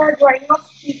the drawing of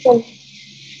people?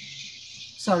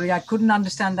 Sorry, I couldn't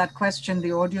understand that question.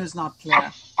 The audio is not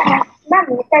clear.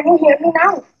 Ma'am, can you hear me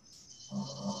now?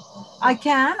 I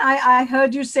can. I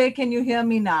heard you say, can you hear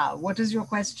me now? What is your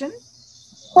question?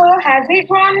 So, have we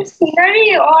drawn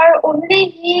scenery or only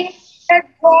he had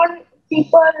drawn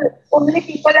people, only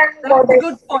people and That's models? a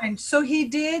good point. So he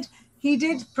did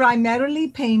primarily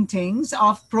paintings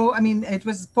of it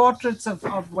was portraits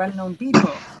of well-known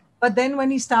people. But then when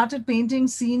he started painting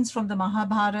scenes from the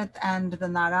Mahabharata and the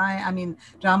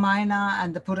Ramayana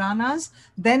and the Puranas,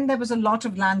 then there was a lot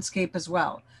of landscape as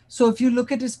well. So if you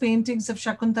look at his paintings of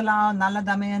Shakuntala, Nala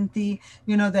Damayanti,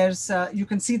 there's you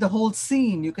can see the whole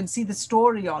scene. You can see the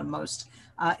story almost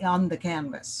on the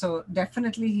canvas. So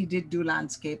definitely he did do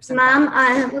landscapes. Ma'am,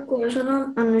 I have a question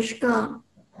on Anushka.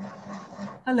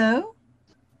 Hello.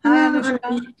 Hi,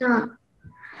 Anushka.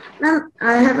 Ma'am,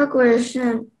 I have a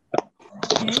question.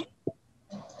 Okay.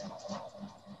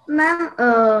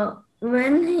 Ma'am,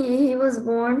 when he was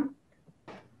born?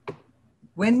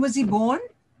 When was he born?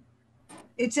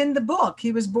 It's in the book.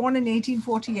 He was born in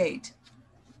 1848.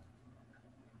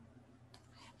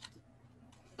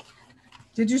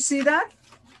 Did you see that?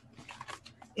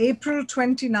 April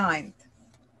 29th.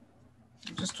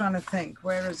 I'm just trying to think.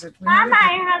 Where is it? Ma'am,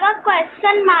 I have a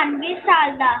question, Manvi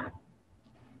Salda.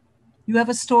 You have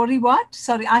a story? What?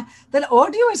 Sorry, the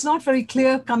audio is not very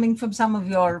clear coming from some of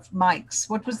your mics.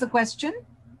 What was the question?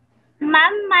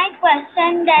 Ma'am, my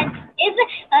question that is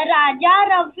Raja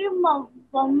Ravi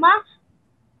Verma,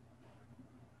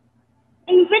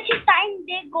 in which time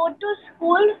they go to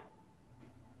school?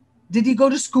 Did he go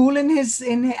to school in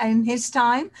his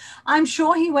time? I'm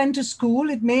sure he went to school.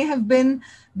 It may have been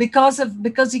because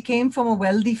he came from a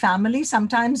wealthy family.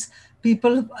 Sometimes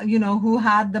people, who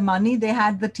had the money, they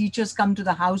had the teachers come to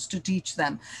the house to teach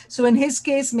them. So in his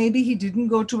case, maybe he didn't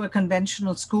go to a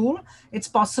conventional school. It's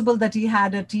possible that he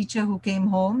had a teacher who came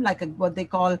home, like what they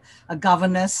call a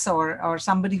governess, or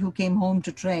somebody who came home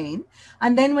to train.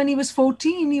 And then when he was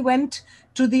 14, he went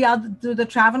to the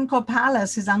Travancore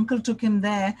Palace. His uncle took him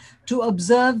there to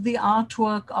observe the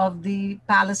artwork of the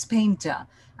palace painter.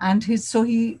 And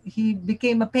he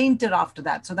became a painter after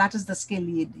that. So that is the skill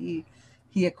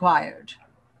he acquired.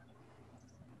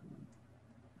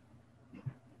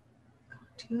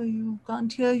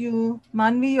 Can't hear you.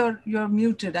 Manvi, you're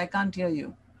muted. I can't hear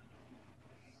you.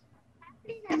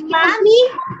 Ma'am,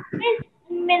 is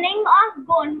meaning of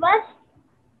bonus?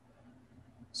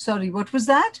 Sorry, what was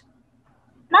that?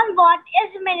 Ma'am, what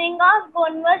is meaning of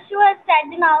bonus you have said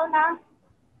now?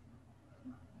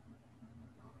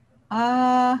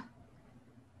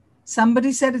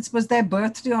 Somebody said it was their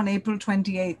birthday on April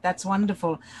 28th. That's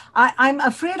wonderful. I'm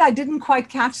afraid I didn't quite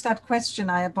catch that question.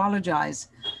 I apologize.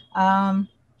 Madhuri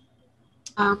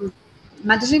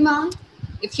ma'am,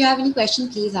 if you have any question,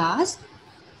 please ask.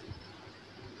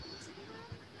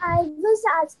 I was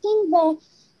asking when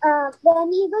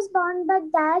he was born, but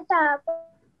that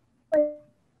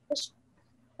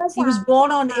he was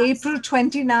born on April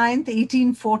 29th,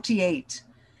 1848,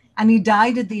 and he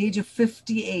died at the age of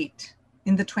 58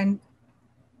 in the 20.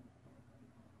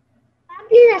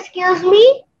 Please excuse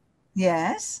me.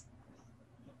 Yes.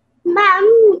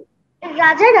 Ma'am,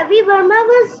 Raja Ravi Verma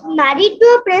was married to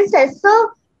a princess,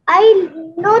 so I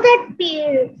know that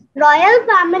royal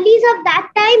families of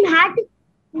that time had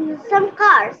some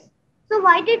cars. So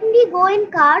why didn't he go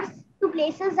in cars to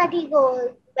places that he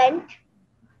went?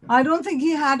 I don't think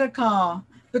he had a car,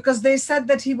 because they said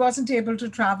that he wasn't able to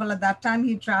travel at that time.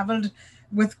 He traveled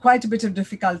with quite a bit of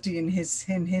difficulty in his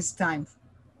time.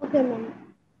 Okay, ma'am.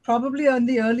 Probably in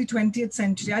the early 20th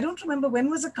century. I don't remember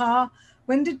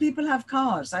when did people have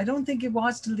cars? I don't think it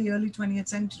was till the early 20th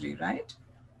century, right?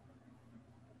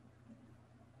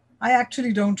 I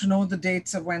actually don't know the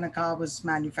dates of when a car was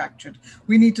manufactured.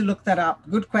 We need to look that up.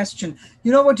 Good question.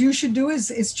 You know what you should do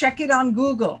is check it on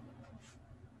Google.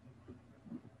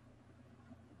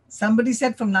 Somebody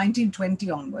said from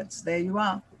 1920 onwards. There you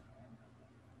are.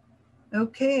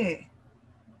 Okay.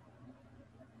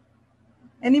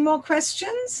 Any more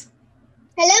questions?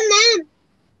 Hello, ma'am.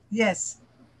 Yes.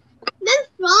 Ma'am,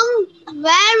 from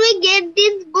where we get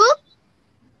this book?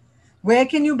 Where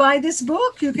can you buy this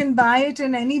book? You can buy it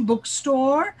in any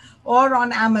bookstore or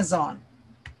on Amazon.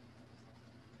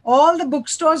 All the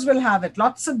bookstores will have it,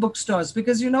 lots of bookstores,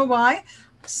 because you know why?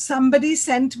 Somebody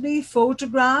sent me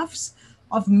photographs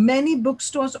of many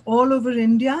bookstores all over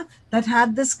India that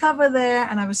had this cover there,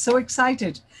 and I was so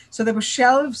excited. So there were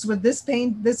shelves with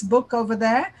this book over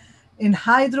there in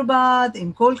Hyderabad,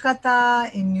 in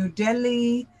Kolkata, in New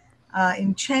Delhi,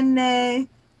 in Chennai,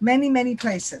 many, many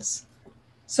places.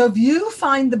 So if you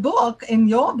find the book in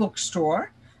your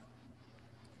bookstore,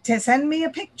 send me a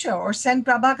picture or send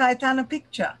Prabha Kaitan a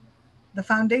picture, the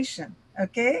foundation,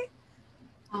 okay?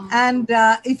 And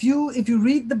if you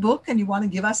read the book and you want to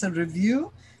give us a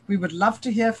review, we would love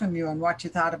to hear from you on what you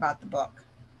thought about the book.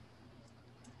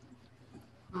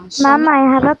 Ma'am,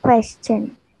 I have a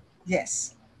question.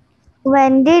 Yes.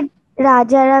 When did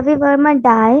Raja Ravi Verma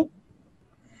die?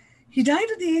 He died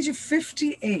at the age of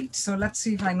 58. So let's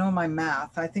see if I know my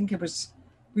math. I think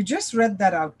we just read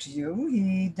that out to you.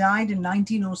 He died in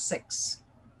 1906.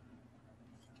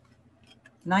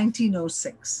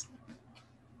 1906.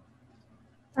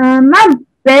 Ma'am,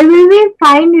 where will we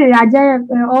find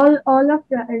all of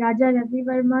Raja Ravi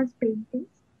Verma's paintings?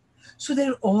 So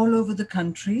they're all over the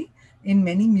country in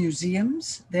many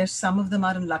museums. Some of them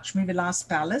are in Lakshmi Vilas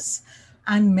Palace,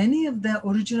 and many of their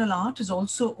original art is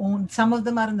also owned. Some of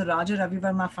them are in the Raja Ravi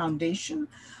Verma Foundation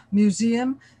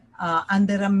Museum, and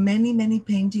there are many, many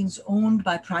paintings owned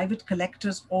by private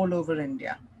collectors all over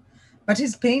India. But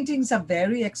his paintings are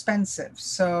very expensive.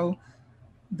 So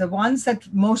the ones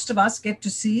that most of us get to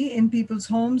see in people's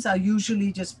homes are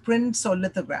usually just prints or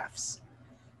lithographs.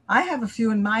 I have a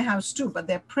few in my house too, but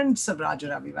they're prints of Raja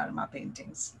Ravi Verma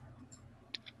paintings.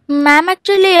 Ma'am,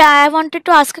 actually, I wanted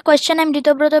to ask a question. I'm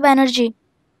Ritobroto Banerjee.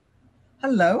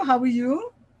 Hello, how are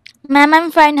you? Ma'am, I'm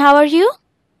fine. How are you?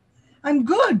 I'm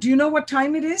good. Do you know what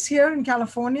time it is here in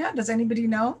California? Does anybody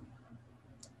know?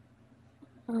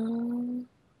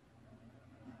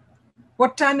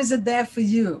 What time is it there for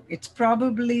you? It's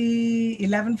probably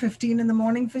 11:15 in the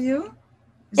morning for you?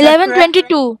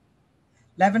 11:22.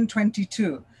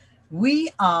 11:22.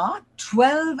 We are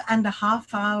 12 and a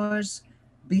half hours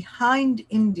behind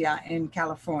India in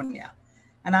California.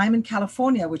 And I'm in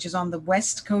California, which is on the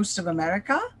west coast of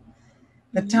America.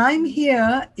 The time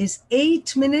here is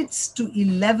 8 minutes to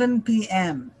 11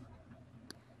 p.m.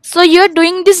 So you're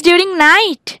doing this during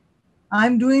night?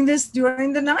 I'm doing this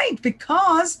during the night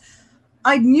because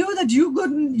I knew that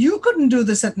you couldn't do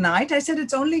this at night. I said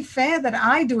it's only fair that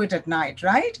I do it at night,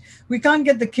 right? We can't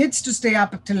get the kids to stay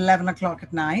up till 11 o'clock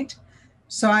at night.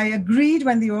 So I agreed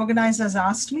when the organizers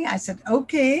asked me. I said,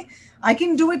 okay, I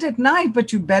can do it at night,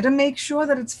 but you better make sure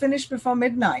that it's finished before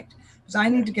midnight because I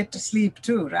need to get to sleep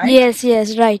too, right? Yes,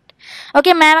 yes, right.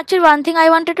 Okay, ma'am, actually one thing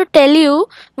I wanted to tell you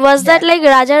was that Yes. like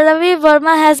Raja Ravi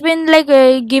Verma has been like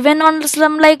given on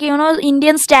some like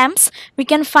Indian stamps. We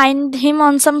can find him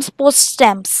on some post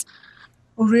stamps.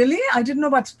 Oh, really? I didn't know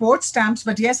about sports stamps,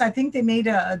 but yes, I think they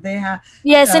have.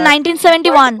 Yes, in Uh,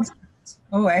 1971.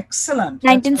 oh, excellent.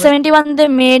 That's great. 1971 they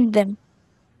made them.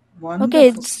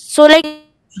 Okay, Wonderful. so like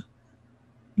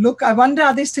Look, I wonder,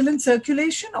 are they still in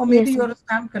circulation? Or maybe yes. you're a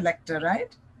stamp collector, right?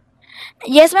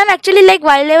 Yes, ma'am. Actually, like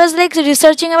while I was like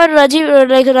researching about Raja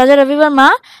Ravi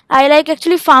Verma, I like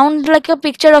actually found like a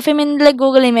picture of him in like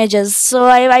Google Images. So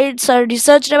I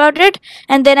researched about it,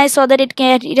 and then I saw that it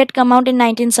had come out in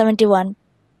 1971.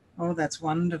 Oh, that's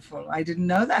wonderful. I didn't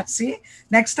know that. See,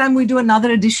 next time we do another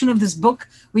edition of this book,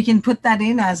 we can put that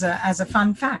in as a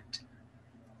fun fact.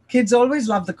 Kids always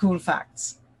love the cool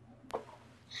facts.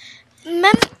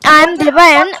 Ma'am, I'm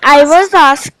Devayan. I was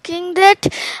asking that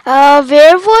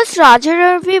where was Raja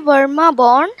Ravi Verma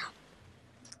born?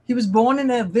 He was born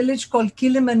in a village called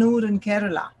Kilimanur in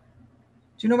Kerala.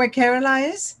 Do you know where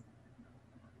Kerala is?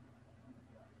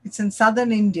 It's in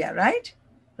southern India, right?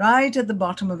 Right at the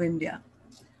bottom of India.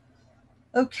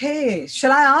 Okay,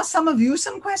 shall I ask some of you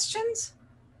some questions?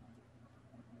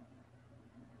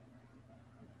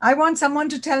 I want someone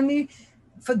to tell me,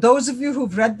 for those of you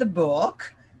who've read the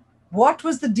book, what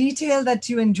was the detail that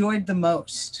you enjoyed the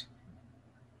most?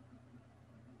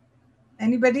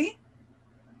 Anybody?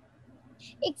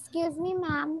 Excuse me,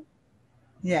 ma'am.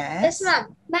 Yes. Yes,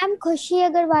 ma'am. Ma'am, Khushi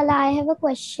Agarwala, I have a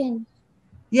question.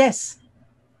 Yes.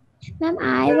 Ma'am,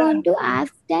 I want to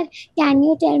ask that can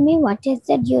you tell me what is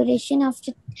the duration of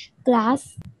the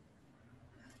class?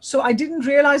 So I didn't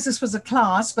realize this was a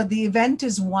class, but the event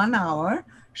is 1 hour.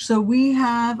 So we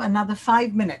have another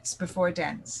 5 minutes before it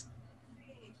ends.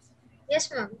 Yes,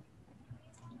 ma'am.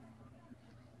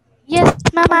 Yes,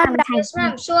 ma'am. I'm Yes,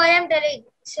 ma'am. So I am telling.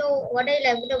 So what I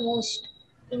love the most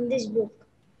in this book.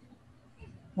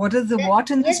 What is the what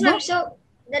in this Yes, ma'am. book? So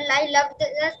I love the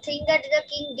thing that the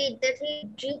king did, that he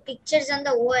drew pictures on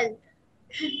the wall.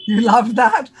 You love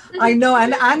that? I know.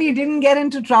 And he didn't get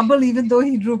into trouble even though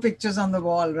he drew pictures on the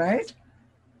wall, right?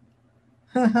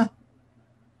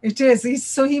 It is.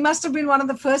 So he must have been one of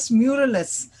the first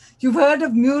muralists. You've heard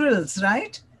of murals,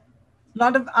 right? A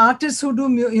lot of artists who do,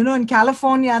 in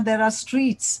California, there are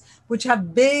streets which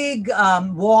have big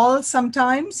walls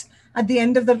sometimes at the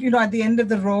end of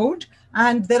the road.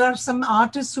 And there are some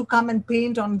artists who come and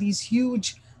paint on these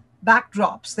huge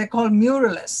backdrops. They're called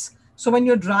muralists. So when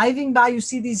you're driving by, you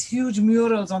see these huge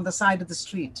murals on the side of the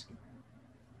street.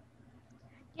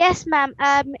 Yes, ma'am.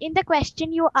 In the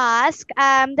question you ask,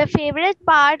 the favorite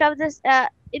part of this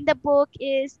in the book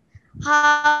is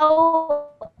how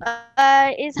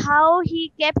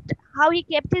he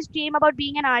kept his dream about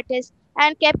being an artist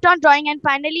and kept on drawing, and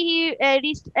finally he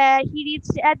reached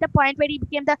at the point where he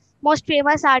became the most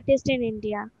famous artist in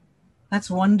India. That's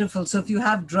wonderful. So if you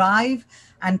have drive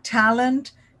and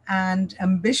talent and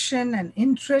ambition and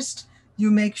interest,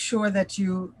 you make sure that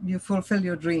you fulfill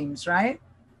your dreams, right?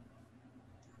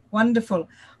 Wonderful.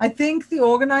 I think the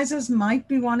organizers might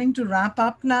be wanting to wrap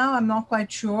up now. I'm not quite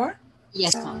sure.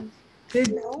 Yes, ma'am. Did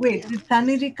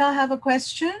Tanirika have a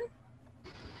question?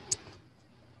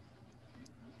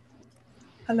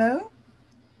 Hello?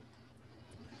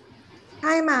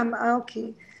 Hi, ma'am.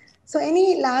 Okay. So,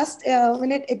 any last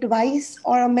minute advice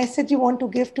or a message you want to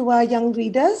give to our young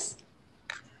readers?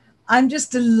 I'm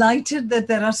just delighted that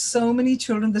there are so many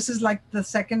children. This is like the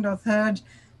second or third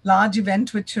large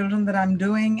event with children that I'm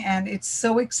doing, and it's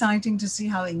so exciting to see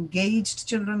how engaged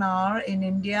children are in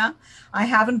India. I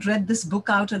haven't read this book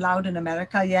out aloud in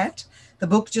America yet. The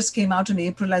book just came out in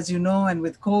April, as you know, and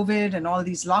with COVID and all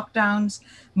these lockdowns,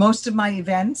 most of my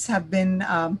events have been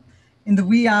in the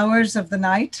wee hours of the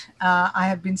night. I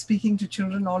have been speaking to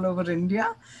children all over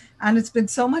India, and it's been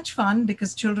so much fun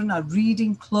because children are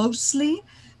reading closely.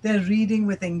 They're reading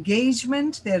with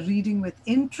engagement. They're reading with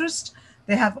interest.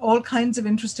 They have all kinds of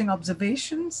interesting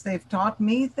observations. They've taught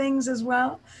me things as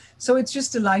well. So it's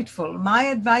just delightful. My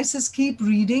advice is keep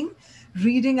reading.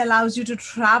 Reading allows you to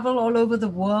travel all over the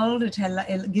world.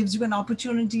 It gives you an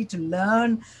opportunity to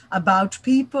learn about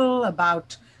people,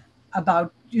 about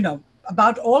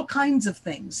about all kinds of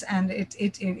things, and it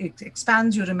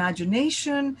expands your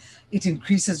imagination, it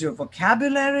increases your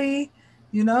vocabulary.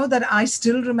 You know, that I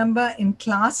still remember in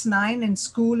class 9 in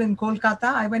school in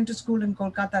Kolkata. I went to school in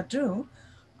Kolkata too.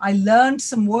 I learned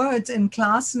some words in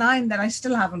class 9 that I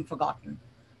still haven't forgotten.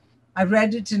 I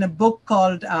read it in a book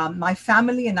called My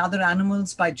Family and Other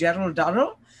Animals by Gerald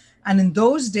Durrell. And in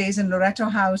those days in Loretto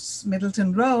House,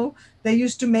 Middleton Row, they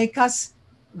used to make us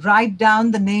write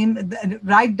down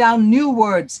write down new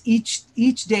words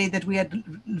each day that we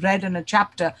had read in a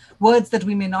chapter, words that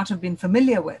we may not have been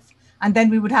familiar with. And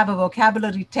then we would have a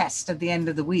vocabulary test at the end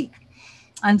of the week.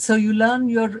 And so you learn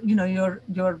your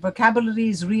vocabulary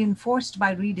is reinforced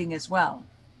by reading as well.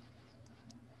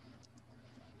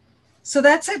 So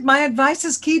that's it. My advice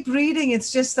is keep reading.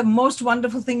 It's just the most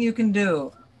wonderful thing you can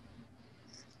do.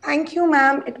 Thank you,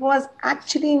 ma'am. It was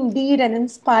actually indeed an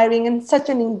inspiring and such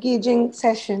an engaging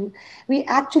session. We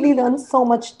actually learned so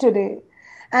much today.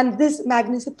 And this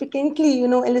magnificently,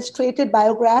 illustrated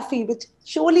biography, which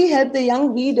surely helped the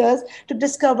young readers to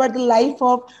discover the life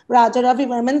of Raja Ravi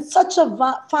Verma in such a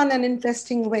fun and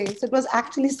interesting way. So it was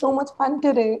actually so much fun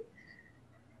today.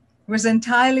 It was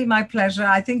entirely my pleasure.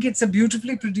 I think it's a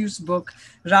beautifully produced book.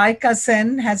 Raika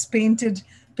Sen has painted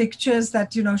pictures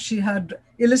that, she had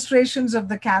illustrations of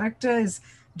the character is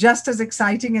just as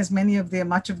exciting as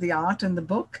much of the art in the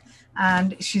book.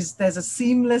 And there's a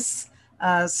seamless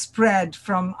spread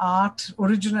from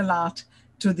original art,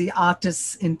 to the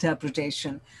artist's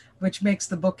interpretation, which makes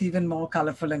the book even more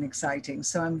colorful and exciting.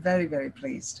 So I'm very, very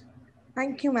pleased.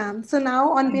 Thank you, ma'am. So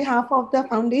now, on behalf of the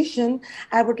foundation,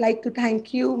 I would like to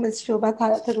thank you, Ms. Shobha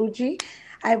Tharoor.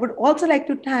 I would also like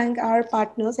to thank our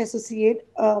partners, Associate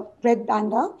Red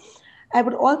Panda. I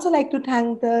would also like to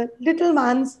thank the little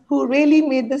ones who really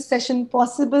made this session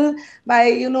possible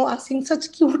by, asking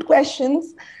such cute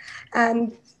questions.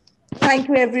 And thank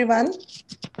you, everyone.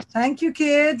 Thank you,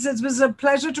 kids. It was a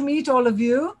pleasure to meet all of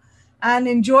you, and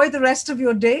enjoy the rest of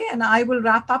your day. And I will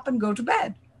wrap up and go to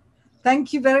bed.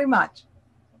 Thank you very much.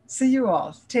 See you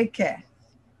all. Take care.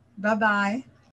 Bye-bye.